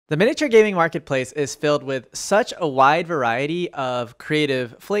The miniature gaming marketplace is filled with such a wide variety of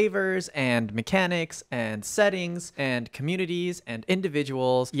creative flavors and mechanics and settings and communities and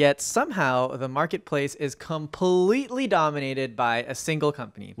individuals, yet somehow the marketplace is completely dominated by a single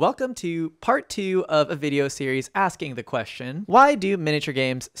company. Welcome to part 2 of a video series asking the question, why do miniature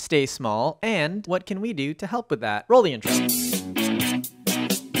games stay small, and what can we do to help with that? Roll the intro.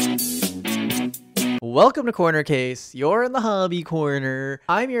 Welcome to Corner Case. You're in the hobby corner.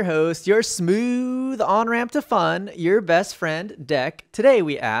 I'm your host, your smooth on-ramp to fun, your best friend, Deck. Today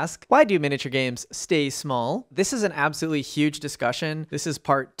we ask, why do miniature games stay small? This is an absolutely huge discussion. This is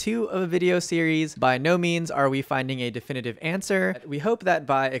part 2 of a video series. By no means are we finding a definitive answer. We hope that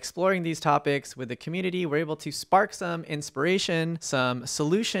by exploring these topics with the community, we're able to spark some inspiration, some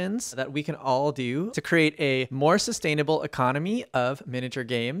solutions that we can all do to create a more sustainable economy of miniature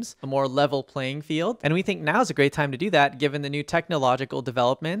games, a more level playing field. And we think now is a great time to do that given the new technological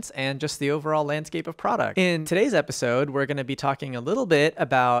developments and just the overall landscape of product. In today's episode, we're going to be talking a little bit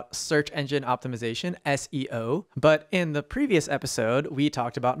about search engine optimization, SEO, but in the previous episode, we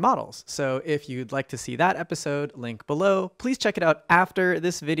talked about models. So if you'd like to see that episode, link below. Please check it out after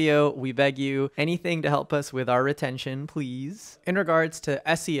this video. We beg you, anything to help us with our retention, please. In regards to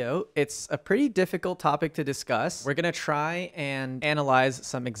SEO, it's a pretty difficult topic to discuss. We're going to try and analyze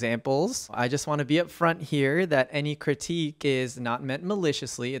some examples. I just want to be upfront here that any critique is not meant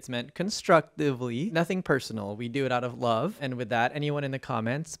maliciously. It's meant constructively, nothing personal. We do it out of love. And with that, anyone in the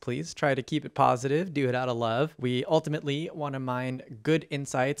comments, please try to keep it positive, do it out of love. We ultimately want to mine good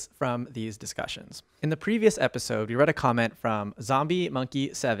insights from these discussions. In the previous episode, we read a comment from Zombie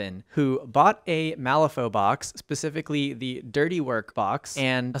Monkey 7, who bought a Malifaux box, specifically the Dirty Work box,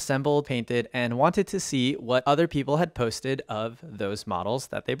 and assembled, painted, and wanted to see what other people had posted of those models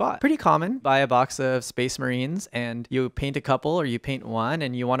that they bought. Pretty common. Buy a box of Space Marines and you paint a couple or you paint one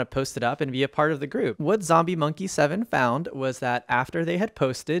and you want to post it up and be a part of the group. What Zombie Monkey 7 found was that after they had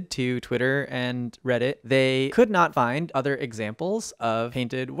posted to Twitter and Reddit, they could not find other examples of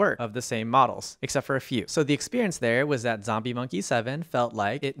painted work of the same models, except for a few. So the experience there was that Zombie Monkey 7 felt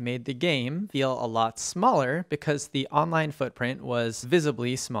like it made the game feel a lot smaller because the online footprint was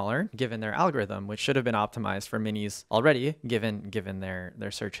visibly smaller given their algorithm, which should have been optimized for minis already, given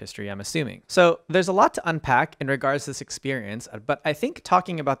their search history, I'm assuming. So there's a lot to unpack in regards to this experience, but I think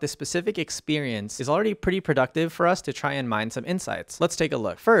talking about this specific experience is already pretty productive for us to try and mine some insights. Let's take a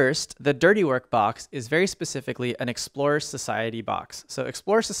look. First, the Dirty Work box is very specifically an Explorer Society box. So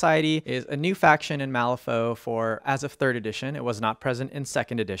Explorer Society is a new faction in Malifaux for as of 3rd edition. It was not present in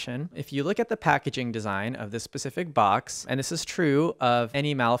 2nd edition. If you look at the packaging design of this specific box, and this is true of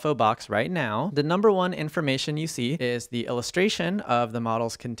any Malifaux box right now, the number one information you see is the illustration of the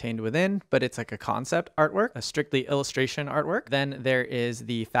models contained within, but it's like a concept artwork, a strictly illustration artwork. Then there is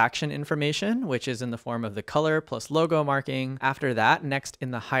the faction information, which is in the form of the color plus logo marking. After that, next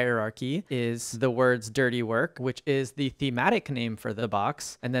in the hierarchy is the words Dirty Work, which is the thematic name for the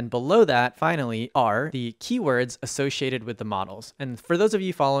box. And then below that, finally, are the keywords associated with the models. And for those of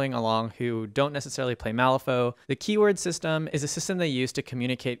you following along who don't necessarily play Malifaux, the keyword system is a system they use to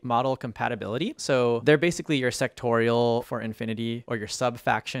communicate model compatibility. So they're basically your sectorial for Infinity or your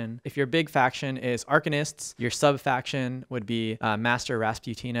sub-faction. If your big faction is Arcanists, your sub-faction would be Master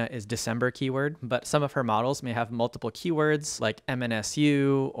Rasputina is December keyword, but some of her models may have multiple keywords like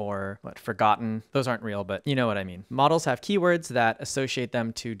MNSU or Forgotten. Those aren't real, but you know what I mean. Models have keywords that associate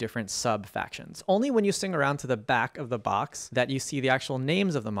them to different sub-factions. Only when you swing around to the back of the box that you see the actual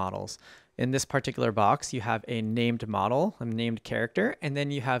names of the models. In this particular box, you have a named model, a named character, and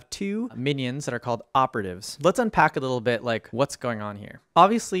then you have 2 minions that are called operatives. Let's unpack a little bit like what's going on here.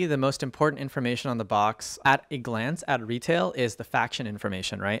 Obviously, the most important information on the box at a glance at retail is the faction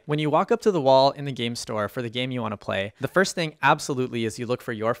information, right? When you walk up to the wall in the game store for the game you want to play, the first thing absolutely is you look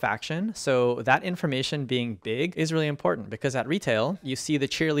for your faction. So that information being big is really important because at retail, you see the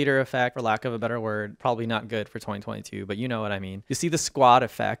cheerleader effect, for lack of a better word, probably not good for 2022, but you know what I mean. You see the squad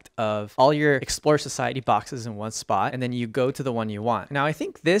effect of all your Explore Society boxes in one spot, and then you go to the one you want. Now, I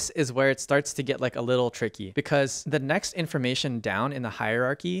think this is where it starts to get like a little tricky because the next information down in the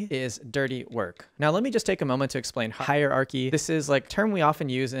hierarchy is Dirty Work. Now, let me just take a moment to explain hierarchy. This is like a term we often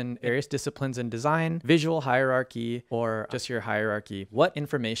use in various disciplines in design, visual hierarchy, or just your hierarchy. What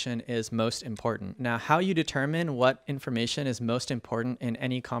information is most important? Now, how you determine what information is most important in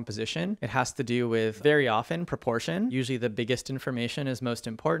any composition, it has to do with very often proportion. Usually the biggest information is most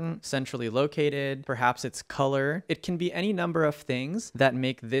important. Centrally centrally located, perhaps it's color. It can be any number of things that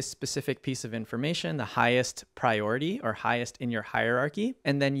make this specific piece of information the highest priority or highest in your hierarchy.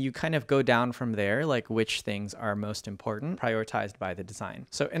 And then you kind of go down from there, like which things are most important, prioritized by the design.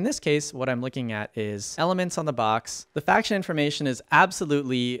 So in this case, what I'm looking at is elements on the box. The faction information is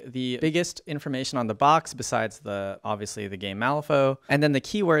absolutely the biggest information on the box besides obviously the game Malifaux, and then the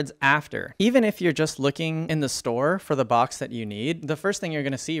keywords after. Even if you're just looking in the store for the box that you need, the first thing you're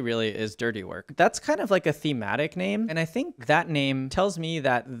going to see really is Dirty Work. That's kind of like a thematic name, and I think that name tells me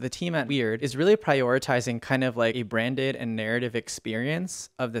that the team at Weird is really prioritizing kind of like a branded and narrative experience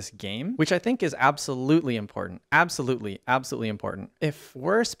of this game, which I think is absolutely important. Absolutely important. If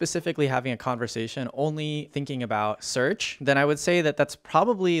we're specifically having a conversation only thinking about search, then I would say that that's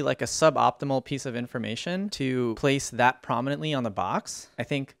probably like a suboptimal piece of information to place that prominently on the box. I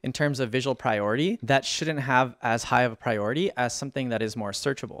think in terms of visual priority, that shouldn't have as high of a priority as something that is more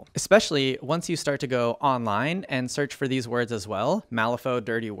searchable, especially once you start to go online and search for these words as well. Malifaux,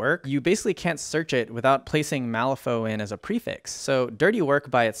 Dirty Work, you basically can't search it without placing Malifaux in as a prefix. So Dirty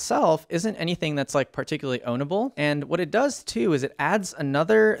Work by itself isn't anything that's like particularly ownable. And what it does too is it adds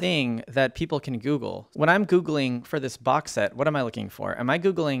another thing that people can Google. When I'm Googling for this box set, what am I looking for? Am I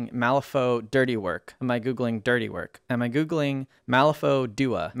Googling Malifaux Dirty Work? Am I Googling Dirty Work? Am I Googling Malifaux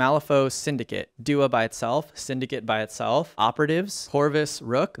Dua? Malifaux Syndicate? Dua by itself, Syndicate by itself, Operatives, Corvus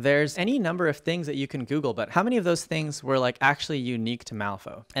Rook. There's any number of things that you can Google, but how many of those things were like actually unique to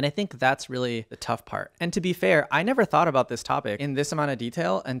Malifaux? And I think that's really the tough part. And to be fair, I never thought about this topic in this amount of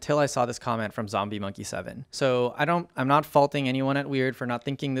detail until I saw this comment from Zombie Monkey 7. So I'm not faulting anyone at Weird for not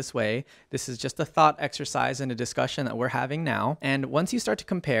thinking this way. This is just a thought exercise and a discussion that we're having now. And once you start to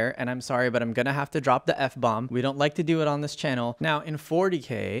compare, and I'm sorry, but I'm gonna have to drop the F-bomb. We don't like to do it on this channel. Now in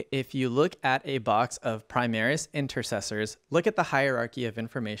 40K, if you look at a box of Primaris intercessors, look at the hierarchy of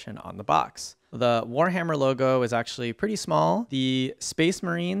information on the box. The Warhammer logo is actually pretty small. The Space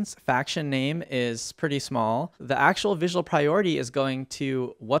Marines faction name is pretty small. The actual visual priority is going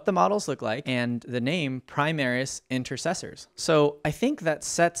to what the models look like and the name Primaris Intercessors. So I think that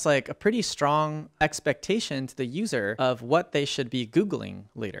sets like a pretty strong expectation to the user of what they should be Googling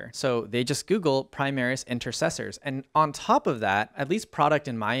later. So they just Google Primaris Intercessors. And on top of that, at least product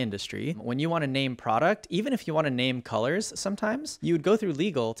in my industry, when you want to name product, even if you want to name colors sometimes, you would go through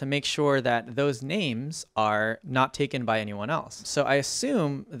legal to make sure that those names are not taken by anyone else. So I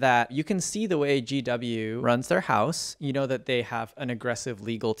assume that you can see the way GW runs their house. You know that they have an aggressive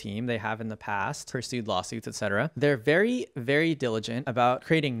legal team. They have in the past pursued lawsuits, etc. They're very, very diligent about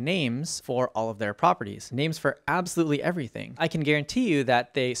creating names for all of their properties, names for absolutely everything. I can guarantee you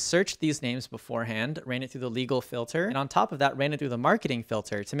that they searched these names beforehand, ran it through the legal filter, and on top of that, ran it through the marketing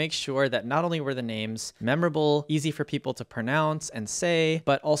filter to make sure that not only were the names memorable, easy for people to pronounce and say,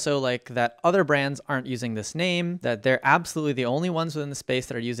 but also like that other brands aren't using this name, that they're absolutely the only ones within the space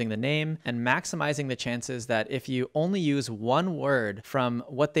that are using the name, and maximizing the chances that if you only use one word from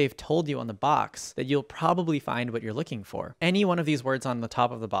what they've told you on the box, that you'll probably find what you're looking for. Any one of these words on the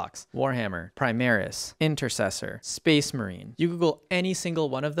top of the box, Warhammer, Primaris, Intercessor, Space Marine, you Google any single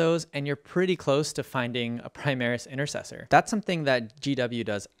one of those and you're pretty close to finding a Primaris Intercessor. That's something that GW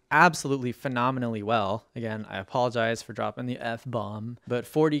does absolutely phenomenally well. Again, I apologize for dropping the F-bomb, but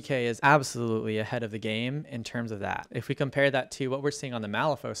 40K is absolutely ahead of the game in terms of that. If we compare that to what we're seeing on the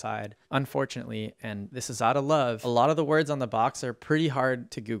Malifaux side, unfortunately, and this is out of love, a lot of the words on the box are pretty hard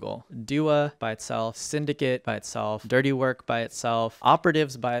to Google. Dua by itself, Syndicate by itself, Dirty Work by itself,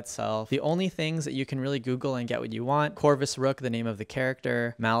 Operatives by itself. The only things that you can really Google and get what you want, Corvus Rook, the name of the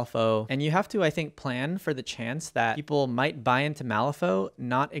character, Malifaux, and you have to, I think, plan for the chance that people might buy into Malifaux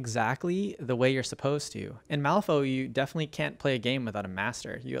not exactly the way you're supposed to. In Malifaux, you definitely can't play a game without a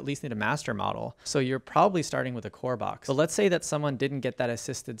master. You at least need a master model. So you're probably starting with a core box. But let's say that someone didn't get that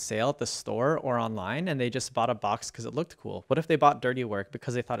assisted sale at the store or online and they just bought a box because it looked cool. What if they bought Dirty Work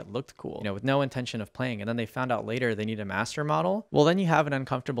because they thought it looked cool, you know, with no intention of playing, and then they found out later they need a master model? Well, then you have an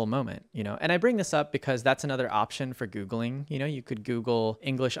uncomfortable moment, you know. And I bring this up because that's another option for Googling. You know, you could Google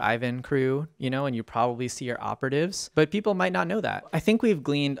English Ivan crew, you know, and you probably see your operatives, but people might not know that. I think we've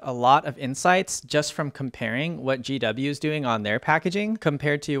gleaned a lot of insights just from comparing what GW is doing on their packaging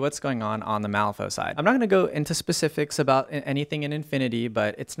compared to what's going on the Malifaux side. I'm not going to go into specifics about anything in Infinity,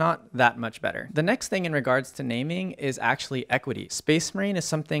 but it's not that much better. The next thing in regards to naming is actually equity. Space Marine is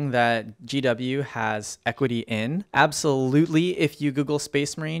something that GW has equity in. Absolutely, if you Google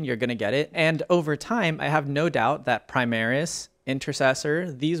Space Marine, you're going to get it. And over time, I have no doubt that Primaris,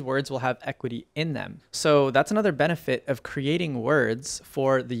 intercessor, these words will have equity in them. So that's another benefit of creating words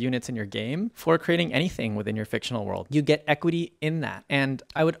for the units in your game, for creating anything within your fictional world. You get equity in that. And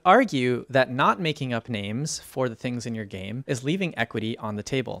I would argue that not making up names for the things in your game is leaving equity on the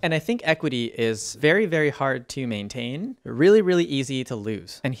table. And I think equity is very, very hard to maintain, really, really easy to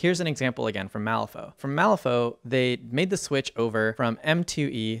lose. And here's an example again from Malifaux. From Malifaux, they made the switch over from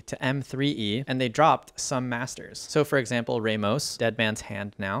M2E to M3E, and they dropped some masters. So for example, Ramos, Dead Man's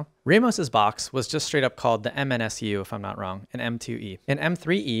Hand now. Ramos's box was just straight up called the MNSU, if I'm not wrong, in M2E. In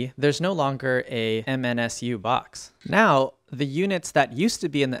M3E, there's no longer a MNSU box. Now, the units that used to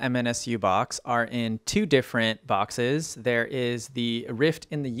be in the MNSU box are in two different boxes. There is the Rift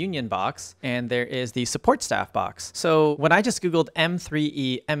in the Union box, and there is the Support Staff box. So when I just Googled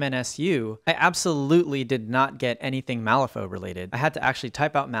M3E MNSU, I absolutely did not get anything Malifaux related. I had to actually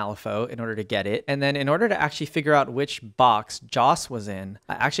type out Malifaux in order to get it. And then in order to actually figure out which box Joss was in,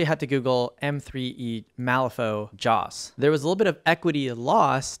 I actually had to Google M3E Malifaux Joss. There was a little bit of equity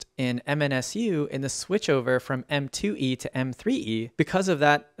lost in MNSU in the switchover from M2E to M3E because of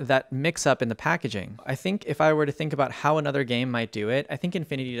that mix up in the packaging. I think if I were to think about how another game might do it, I think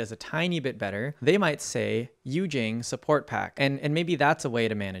Infinity does a tiny bit better. They might say Yujing support pack, and maybe that's a way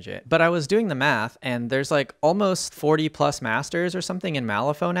to manage it. But I was doing the math, and there's like almost 40 plus masters or something in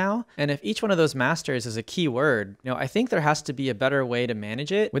Malifaux now. And if each one of those masters is a keyword, I think there has to be a better way to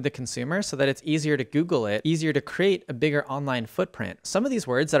manage it with the consumer so that it's easier to Google it, easier to create a bigger online footprint. Some of these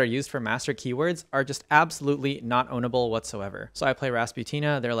words that are used for master keywords are just absolutely not ownable whatsoever. So I play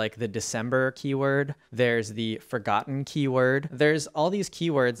Rasputina, they're like the December keyword. There's the forgotten keyword. There's all these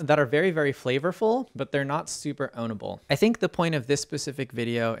keywords that are very, very flavorful, but they're not super ownable. I think the point of this specific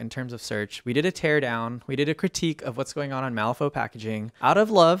video in terms of search, we did a teardown, we did a critique of what's going on Malifaux packaging. Out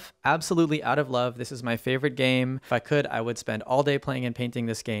of love, absolutely out of love. This is my favorite game. If I could, I would spend all day playing and painting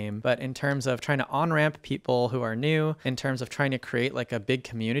this game. But in terms of trying to on-ramp people who are new, in terms of trying to create like a big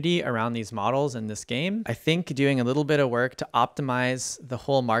community around these models in this game, I think doing a little bit of work to optimize the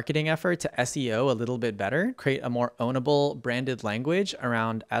whole marketing effort to SEO a little bit better, create a more ownable branded language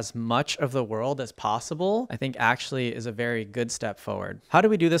around as much of the world as possible, I think actually is a very good step forward. How do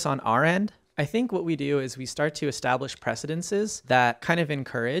we do this on our end? I think what we do is we start to establish precedences that kind of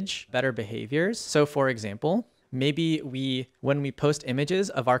encourage better behaviors. So for example, maybe when we post images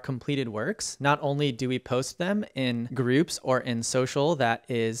of our completed works, not only do we post them in groups or in social that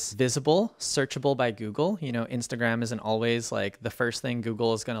is visible, searchable by Google. Instagram isn't always like the first thing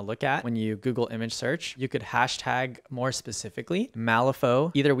Google is going to look at when you Google image search. You could hashtag more specifically.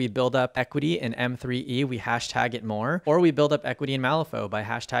 Malifaux, either we build up equity in M3E, we hashtag it more, or we build up equity in Malifaux by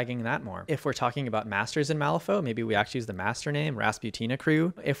hashtagging that more. If we're talking about masters in Malifaux, maybe we actually use the master name, Rasputina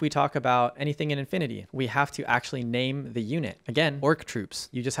crew. If we talk about anything in Infinity, we have to actually name the unit. Again, orc troops.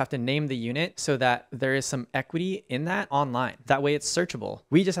 You just have to name the unit so that there is some equity in that online. That way it's searchable.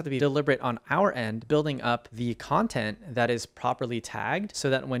 We just have to be deliberate on our end, building up the content that is properly tagged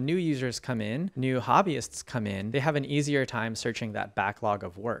so that when new users come in, new hobbyists come in, they have an easier time searching that backlog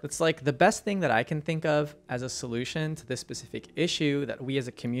of work. It's like the best thing that I can think of as a solution to this specific issue that we as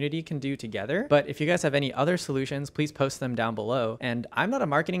a community can do together. But if you guys have any other solutions, please post them down below. And I'm not a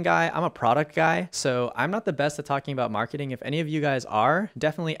marketing guy, I'm a product guy. So I'm not the best at talking about marketing. If any of you guys are,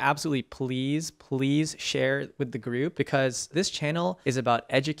 definitely absolutely please share with the group, because this channel is about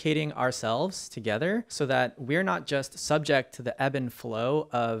educating ourselves together so that we're not just subject to the ebb and flow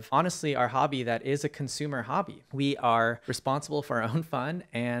of honestly our hobby that is a consumer hobby. We are responsible for our own fun,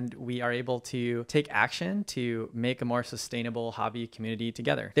 and we are able to take action to make a more sustainable hobby community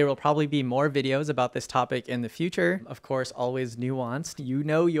together. There will probably be more videos about this topic in the future. Of course, always nuanced.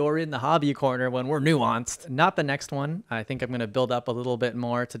 You're in the hobby corner when we're nuanced. Not the next one. I think I'm going to build up a little bit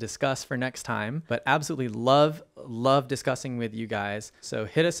more to discuss for next time, but absolutely love discussing with you guys. So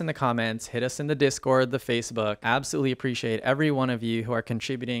hit us in the comments, hit us in the Discord, the Facebook. Absolutely appreciate every one of you who are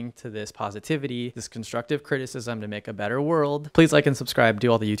contributing to this positivity, this constructive criticism to make a better world. Please like and subscribe,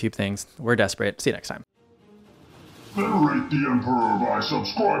 do all the YouTube things. We're desperate. See you next time. Venerate the Emperor by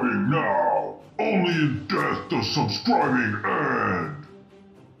subscribing now. Only in death does subscribing end.